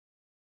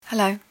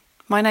Hello,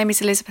 my name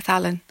is Elizabeth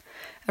Allen,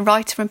 a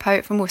writer and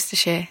poet from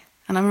Worcestershire,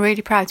 and I'm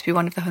really proud to be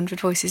one of the 100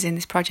 voices in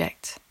this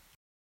project.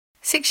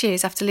 6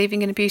 years after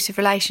leaving an abusive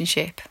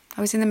relationship, I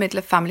was in the middle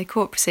of family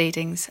court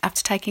proceedings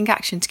after taking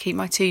action to keep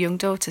my 2 young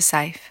daughters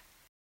safe.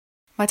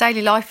 My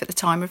daily life at the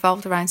time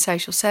revolved around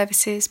social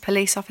services,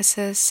 police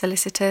officers,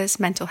 solicitors,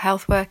 mental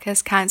health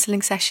workers,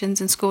 counselling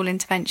sessions and school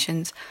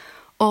interventions,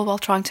 all while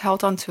trying to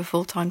hold on to a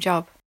full-time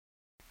job.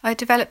 I had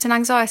developed an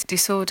anxiety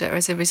disorder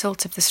as a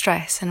result of the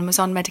stress and was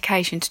on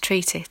medication to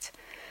treat it.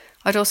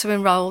 I'd also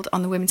enrolled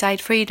on the Women's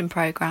Aid Freedom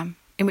Programme,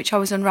 in which I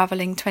was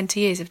unravelling 20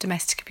 years of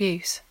domestic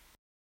abuse.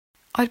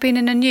 I'd been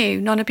in a new,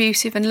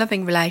 non-abusive and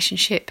loving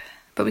relationship,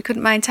 but we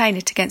couldn't maintain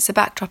it against the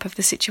backdrop of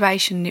the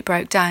situation and it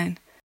broke down.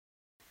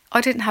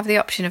 I didn't have the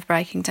option of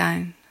breaking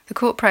down. The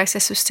court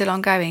process was still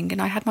ongoing and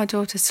I had my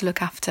daughters to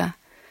look after.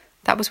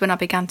 That was when I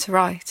began to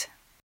write.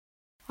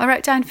 I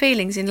wrote down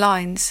feelings in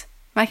lines,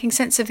 making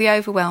sense of the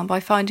overwhelm by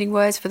finding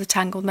words for the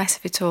tangled mess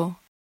of it all.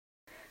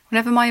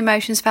 Whenever my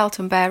emotions felt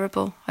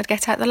unbearable, I'd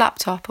get out the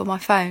laptop or my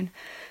phone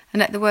and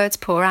let the words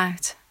pour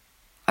out.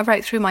 I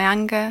wrote through my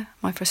anger,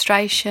 my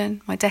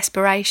frustration, my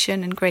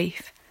desperation and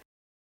grief.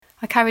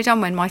 I carried on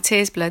when my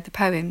tears blurred the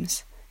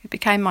poems. It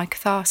became my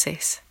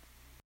catharsis.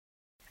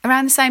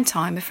 Around the same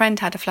time, a friend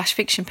had a flash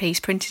fiction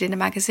piece printed in a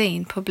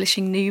magazine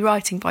publishing new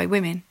writing by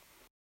women.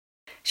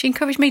 She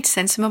encouraged me to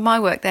send some of my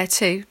work there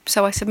too,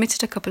 so I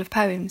submitted a couple of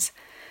poems.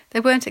 They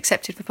weren't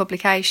accepted for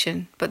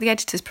publication, but the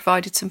editors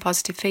provided some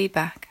positive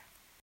feedback.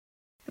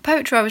 The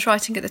poetry I was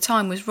writing at the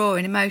time was raw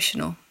and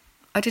emotional.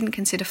 I didn't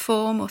consider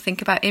form or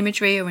think about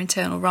imagery or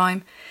internal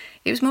rhyme.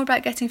 It was more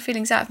about getting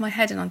feelings out of my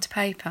head and onto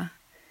paper.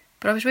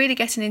 But I was really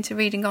getting into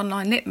reading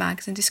online lit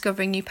mags and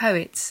discovering new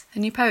poets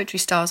and new poetry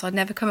styles I'd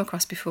never come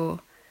across before.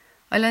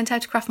 I learned how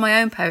to craft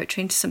my own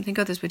poetry into something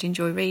others would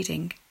enjoy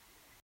reading.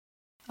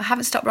 I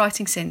haven't stopped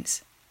writing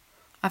since.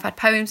 I've had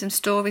poems and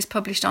stories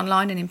published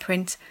online and in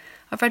print.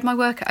 I've read my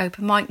work at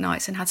open mic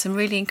nights and had some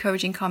really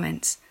encouraging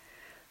comments.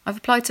 I've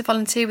applied to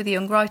volunteer with the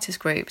Young Writers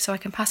Group so I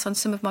can pass on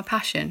some of my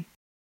passion.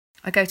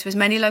 I go to as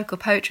many local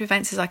poetry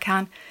events as I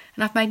can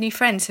and I've made new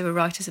friends who are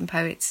writers and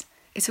poets.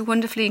 It's a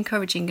wonderfully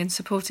encouraging and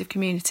supportive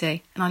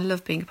community and I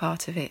love being a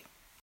part of it.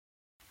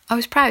 I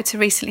was proud to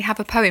recently have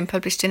a poem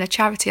published in a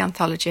charity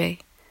anthology.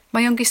 My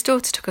youngest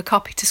daughter took a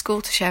copy to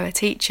school to show her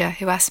teacher,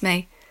 who asked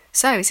me,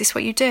 "So, is this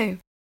what you do?"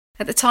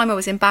 At the time I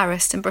was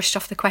embarrassed and brushed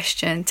off the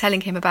question,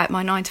 telling him about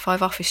my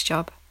 9-to-5 office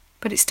job.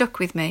 But it stuck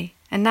with me,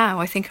 and now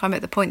I think I'm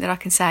at the point that I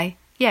can say,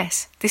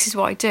 yes, this is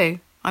what I do.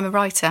 I'm a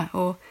writer,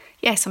 or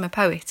yes, I'm a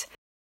poet.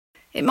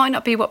 It might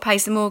not be what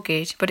pays the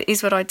mortgage, but it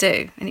is what I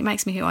do, and it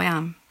makes me who I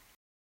am.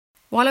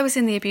 While I was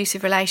in the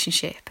abusive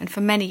relationship, and for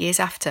many years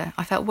after,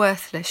 I felt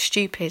worthless,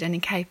 stupid and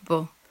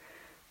incapable.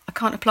 I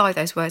can't apply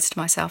those words to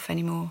myself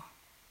anymore.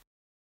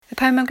 The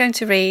poem I'm going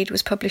to read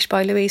was published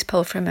by Louise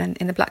Pulfreman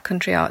in the Black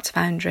Country Arts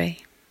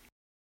Foundry.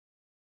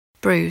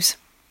 Bruise.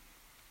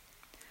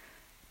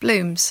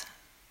 Blooms.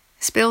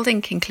 Spilled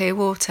ink in clear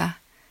water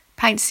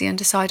paints the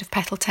underside of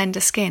petal-tender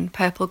skin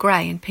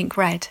purple-grey and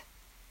pink-red.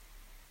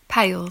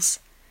 Pales.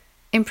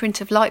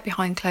 Imprint of light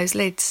behind closed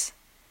lids.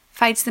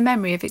 Fades the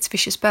memory of its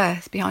vicious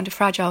birth behind a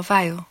fragile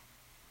veil.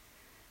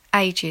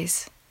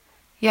 Ages.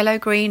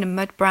 Yellow-green and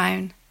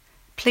mud-brown.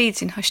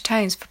 Pleads in hushed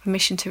tones for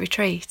permission to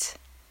retreat.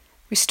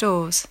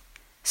 Restores.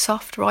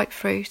 Soft, ripe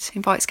fruit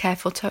invites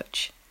careful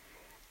touch.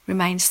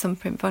 Remains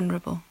thumbprint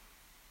vulnerable.